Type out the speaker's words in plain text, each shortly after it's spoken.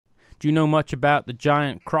Do you know much about the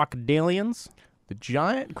giant crocodilians? The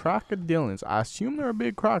giant crocodilians. I assume they're a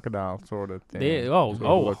big crocodile sort of thing.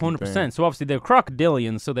 100%. So obviously they're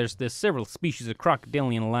crocodilians. So there's several species of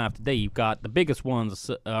crocodilian alive today. You've got the biggest ones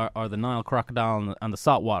are the Nile crocodile and the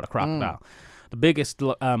saltwater crocodile. The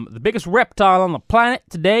biggest reptile on the planet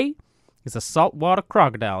today is a saltwater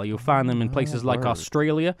crocodile. You'll find them in places like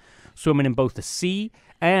Australia, swimming in both the sea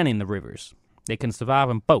and in the rivers. They can survive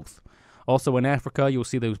in both. Also in Africa, you'll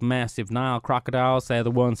see those massive Nile crocodiles. They're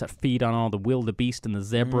the ones that feed on all the wildebeest and the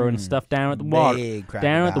zebra and stuff down at the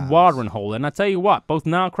watering hole. And I tell you what, both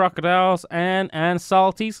Nile crocodiles and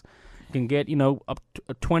salties can get, up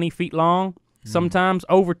to 20 feet long, sometimes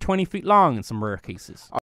over 20 feet long in some rare cases.